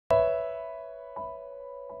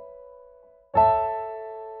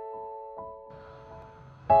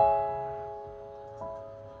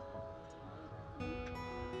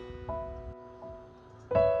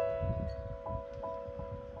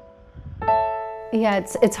Yeah,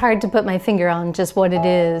 it's hard to put my finger on just what it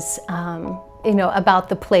is, you know, about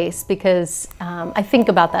the place, because I think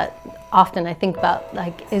about that often. I think about,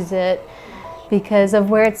 like, is it because of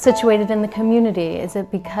where it's situated in the community? Is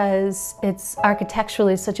it because it's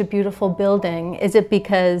architecturally such a beautiful building? Is it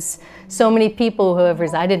because so many people who have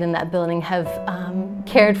resided in that building have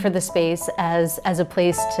cared for the space as a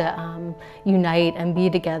place to unite and be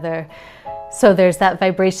together? So there's that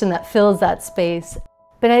vibration that fills that space.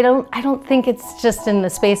 But I don't think it's just in the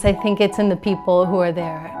space. I think it's in the people who are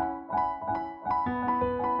there.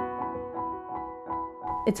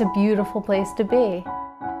 It's a beautiful place to be.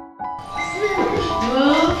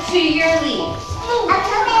 Move to your lead.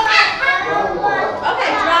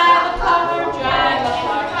 Okay, drive the car, drive the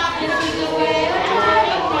car. This is the way to drive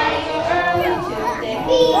the car. So early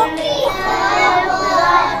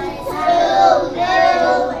today.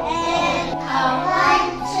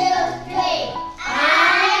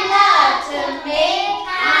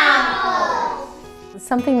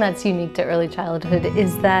 Something that's unique to early childhood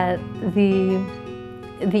is that the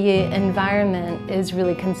environment is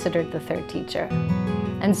really considered the third teacher.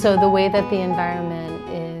 And so the way that the environment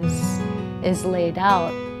is laid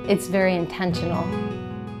out, it's very intentional.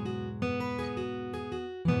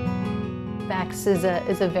 BACS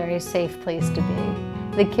is a very safe place to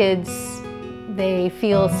be. The kids, they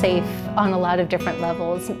feel safe on a lot of different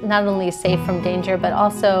levels, not only safe from danger, but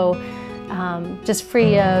also just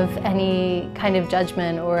free of any kind of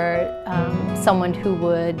judgment or someone who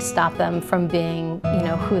would stop them from being, you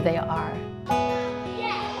know, who they are.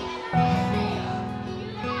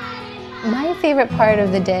 My favorite part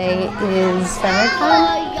of the day is center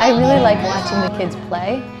time. I really like watching the kids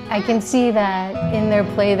play. I can see that in their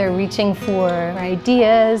play they're reaching for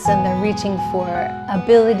ideas and they're reaching for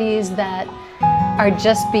abilities that are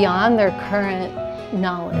just beyond their current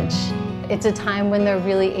knowledge. It's a time when they're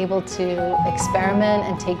really able to experiment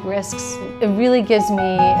and take risks. It really gives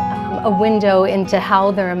me a window into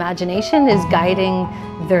how their imagination is guiding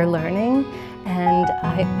their learning. And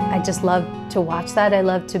I just love to watch that. I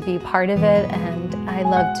love to be part of it, and I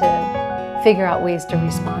love to figure out ways to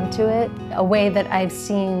respond to it. A way that I've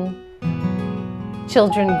seen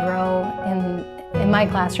children grow in my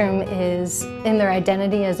classroom is in their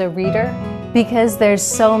identity as a reader. Because there's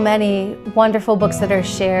so many wonderful books that are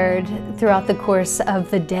shared throughout the course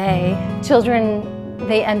of the day. Children,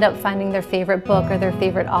 they end up finding their favorite book or their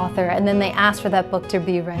favorite author, and then they ask for that book to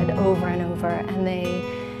be read over and over, and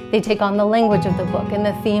they take on the language of the book and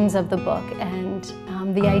the themes of the book and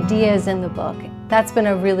the ideas in the book. That's been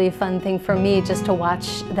a really fun thing for me, just to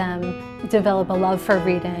watch them develop a love for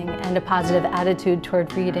reading and a positive attitude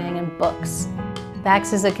toward reading and books.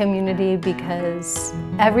 BACS is a community because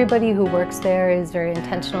everybody who works there is very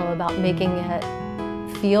intentional about making it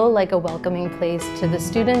feel like a welcoming place to the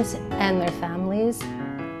students and their families.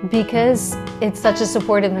 Because it's such a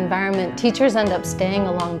supportive environment, teachers end up staying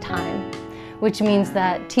a long time, which means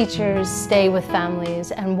that teachers stay with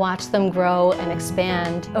families and watch them grow and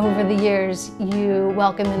expand. Over the years, you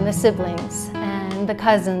welcome in the siblings and the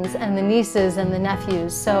cousins and the nieces and the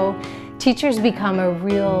nephews. So teachers become a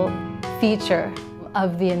real feature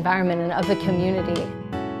of the environment and of the community.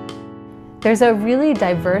 There's a really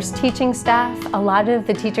diverse teaching staff. A lot of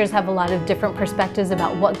the teachers have a lot of different perspectives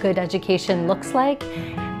about what good education looks like.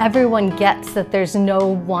 Everyone gets that there's no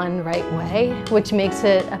one right way, which makes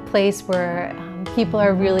it a place where people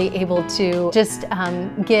are really able to just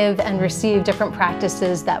give and receive different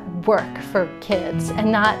practices that work for kids,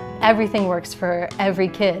 and not everything works for every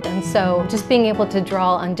kid. And so just being able to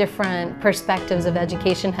draw on different perspectives of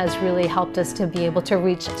education has really helped us to be able to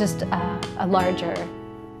reach just a larger,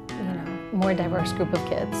 more diverse group of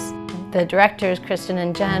kids. The directors, Kristen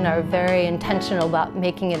and Jen, are very intentional about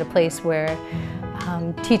making it a place where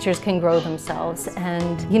teachers can grow themselves.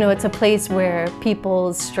 And it's a place where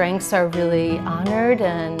people's strengths are really honored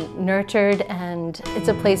and nurtured, and it's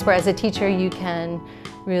a place where as a teacher you can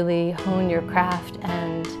really hone your craft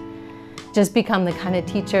and just become the kind of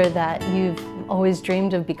teacher that you've always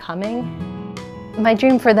dreamed of becoming. My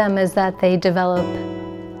dream for them is that they develop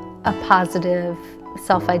a positive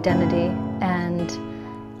self-identity and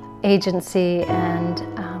agency, and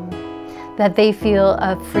that they feel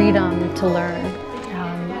a freedom to learn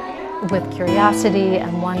with curiosity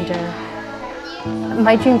and wonder.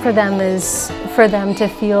 My dream for them is for them to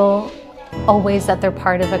feel always that they're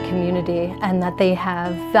part of a community and that they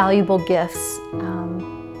have valuable gifts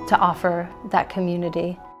to offer that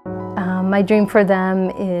community. My dream for them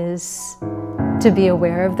is to be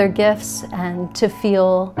aware of their gifts and to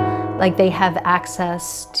feel like they have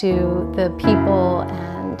access to the people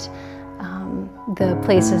and the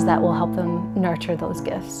places that will help them nurture those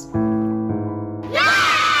gifts.